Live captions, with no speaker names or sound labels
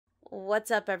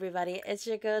What's up, everybody? It's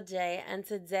your girl Jay, and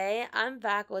today I'm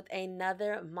back with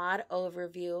another mod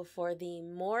overview for the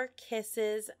More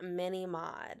Kisses mini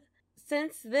mod.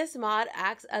 Since this mod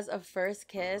acts as a first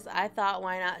kiss, I thought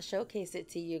why not showcase it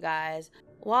to you guys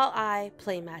while I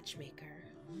play matchmaker.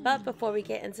 But before we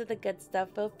get into the good stuff,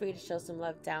 feel free to show some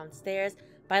love downstairs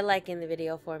by liking the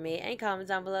video for me and comment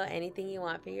down below anything you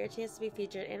want for your chance to be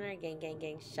featured in our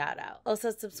gang shout out. Also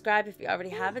subscribe if you already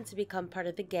haven't to become part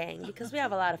of the gang, because we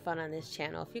have a lot of fun on this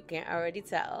channel if you can't already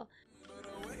tell.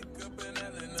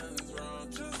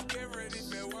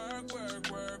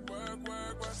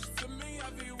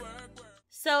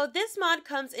 So this mod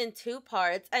comes in two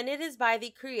parts, and it is by the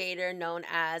creator known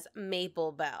as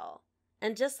Maple Bell.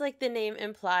 And just like the name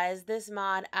implies, this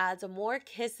mod adds more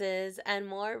kisses and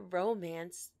more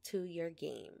romance to your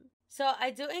game. So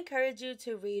I do encourage you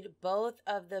to read both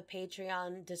of the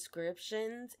Patreon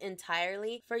descriptions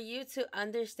entirely for you to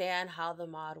understand how the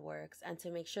mod works and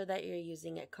to make sure that you're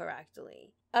using it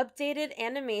correctly. Updated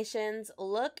animations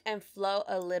look and flow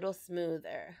a little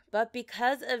smoother, but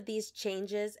because of these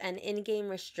changes and in-game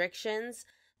restrictions,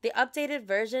 the updated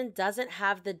version doesn't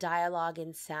have the dialogue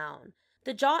and sound.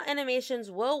 The jaw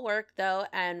animations will work though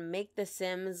and make the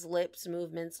Sims lips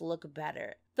movements look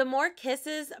better. The More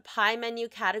Kisses pie menu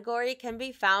category can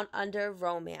be found under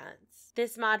Romance.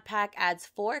 This mod pack adds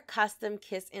 4 custom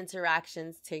kiss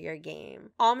interactions to your game: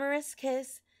 Amorous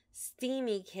Kiss,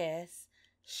 Steamy Kiss,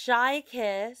 Shy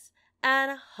Kiss,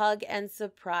 and Hug and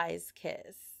Surprise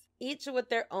Kiss, each with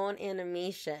their own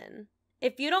animation.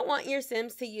 If you don't want your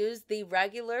Sims to use the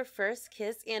regular first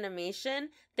kiss animation,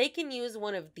 they can use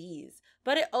one of these,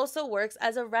 but it also works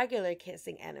as a regular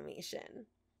kissing animation.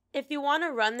 If you want to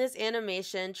run this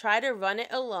animation, try to run it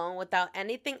alone without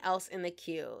anything else in the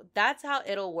queue. That's how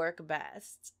it'll work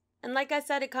best. And like I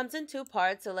said, it comes in 2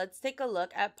 parts, so let's take a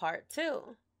look at part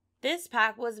 2. This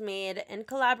pack was made in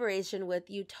collaboration with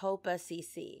Utopa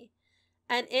CC,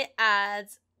 and it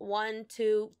adds 1,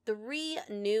 2, 3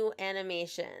 new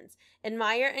animations: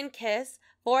 Admire and Kiss,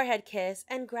 Forehead Kiss,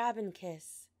 and Grab and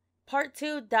Kiss. Part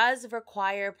 2 does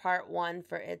require part 1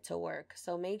 for it to work,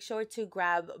 so make sure to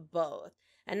grab both.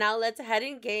 And now let's head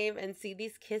in game and see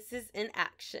these kisses in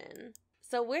action.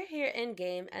 So we're here in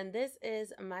game, and this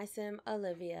is my Sim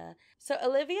Olivia. So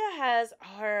Olivia has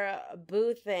her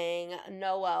boo thing,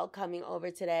 Noelle, coming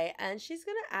over today, and she's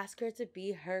gonna ask her to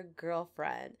be her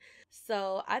girlfriend.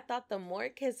 So I thought the More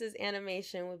Kisses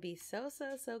animation would be so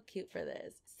cute for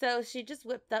this. So she just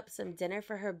whipped up some dinner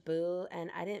for her boo, and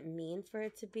I didn't mean for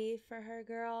it to be for her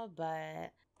girl,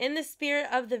 but in the spirit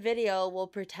of the video, we'll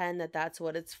pretend that that's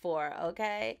what it's for,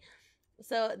 okay?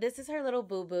 So this is her little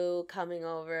boo-boo coming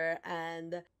over,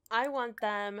 and I want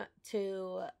them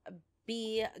to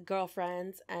be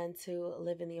girlfriends and to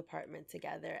live in the apartment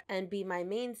together and be my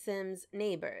main Sims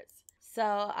neighbors.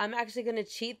 So I'm actually going to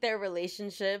cheat their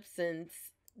relationship since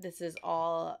this is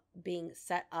all being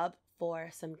set up for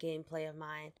some gameplay of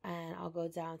mine. And I'll go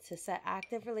down to set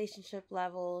active relationship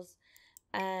levels,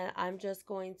 and I'm just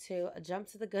going to jump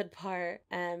to the good part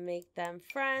and make them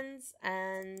friends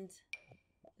and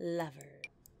lovers.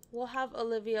 We'll have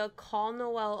Olivia call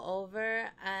Noelle over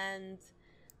and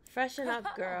freshen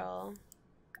up, girl.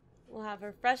 We'll have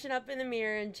her freshen up in the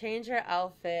mirror and change her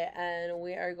outfit, and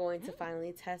we are going to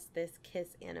finally test this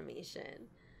kiss animation.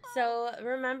 So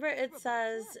remember, it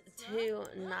says to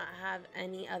not have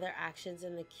any other actions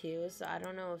in the queue, so I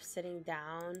don't know if sitting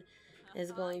down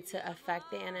is going to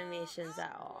affect the animations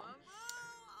at all.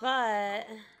 But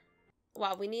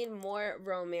wow, we need more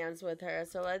romance with her,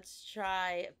 so let's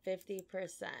try 50%.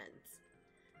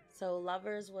 So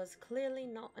lovers was clearly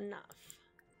not enough.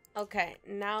 Okay,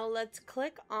 now let's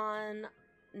click on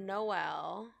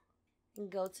Noelle and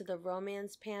go to the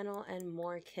romance panel and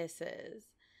More Kisses.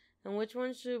 And which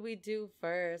one should we do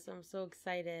first? I'm so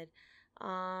excited.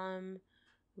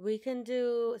 We can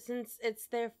do, since it's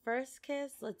their first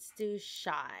kiss, let's do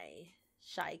Shy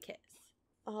Kiss.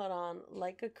 Hold on,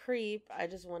 like a creep, I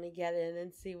just want to get in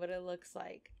and see what it looks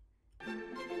like.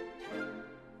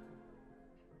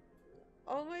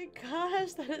 Oh my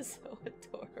gosh, that is so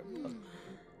adorable.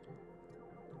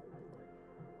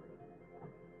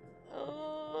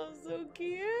 Oh, so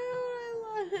cute. I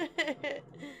love it.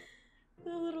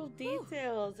 The little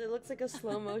details. It looks like a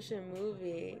slow motion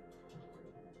movie.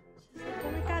 She's like,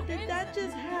 oh my god, did that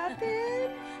just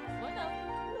happen?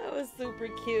 That was super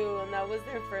cute, and that was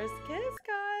their first kiss,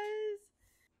 guys.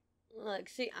 Look,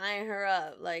 she eyeing her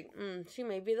up like, she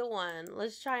may be the one.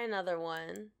 Let's try another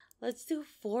one. Let's do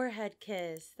Forehead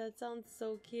Kiss. That sounds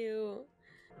so cute.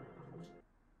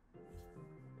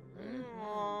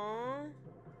 Aww.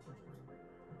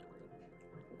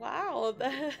 Wow,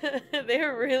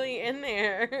 they're really in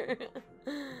there.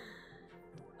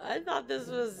 I thought this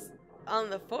was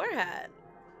on the forehead.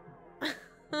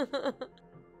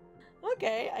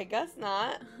 Okay, I guess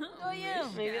not. Oh, yeah.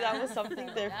 Maybe that was something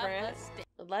different.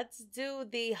 Let's do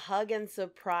the hug and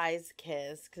surprise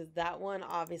kiss, because that one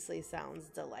obviously sounds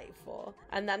delightful.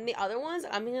 And then the other ones,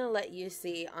 I'm going to let you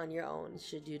see on your own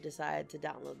should you decide to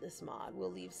download this mod.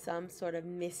 We'll leave some sort of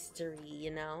mystery, you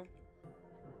know?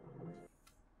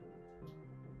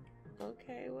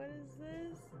 Okay, what is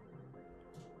this?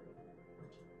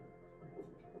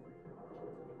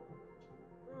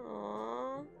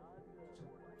 Aww.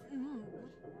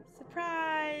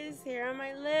 Surprise! Here are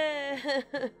my lips!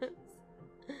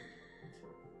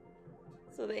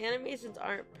 So the animations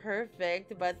aren't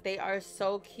perfect, but they are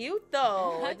so cute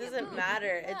though. It doesn't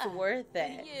matter. It's worth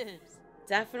it.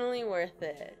 Definitely worth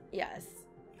it. Yes,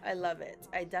 I love it.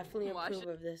 I definitely approve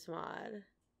of this mod.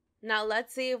 Now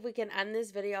let's see if we can end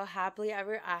this video happily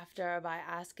ever after by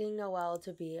asking Noelle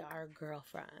to be our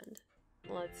girlfriend.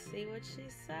 Let's see what she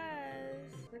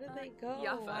says. Where did they go?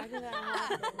 Why did that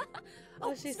happen?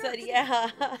 Oh, she said, yeah.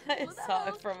 I saw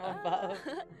it from above.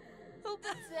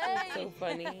 That's so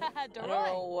funny. I don't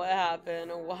know what happened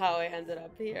or how I ended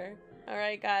up here.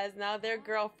 Alright guys, now they're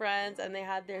girlfriends and they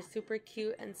had their super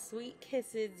cute and sweet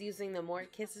kisses using the More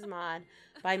Kisses mod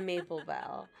by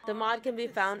MapleBelle. The mod can be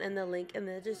found in the link in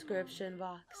the description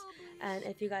box. And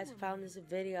if you guys found this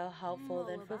video helpful,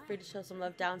 then feel free to show some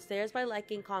love downstairs by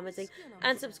liking, commenting,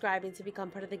 and subscribing to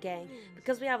become part of the gang,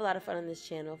 because we have a lot of fun on this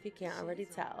channel if you can't already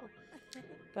tell.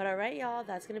 But alright y'all,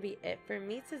 that's going to be it for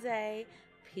me today.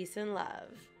 Peace and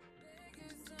love.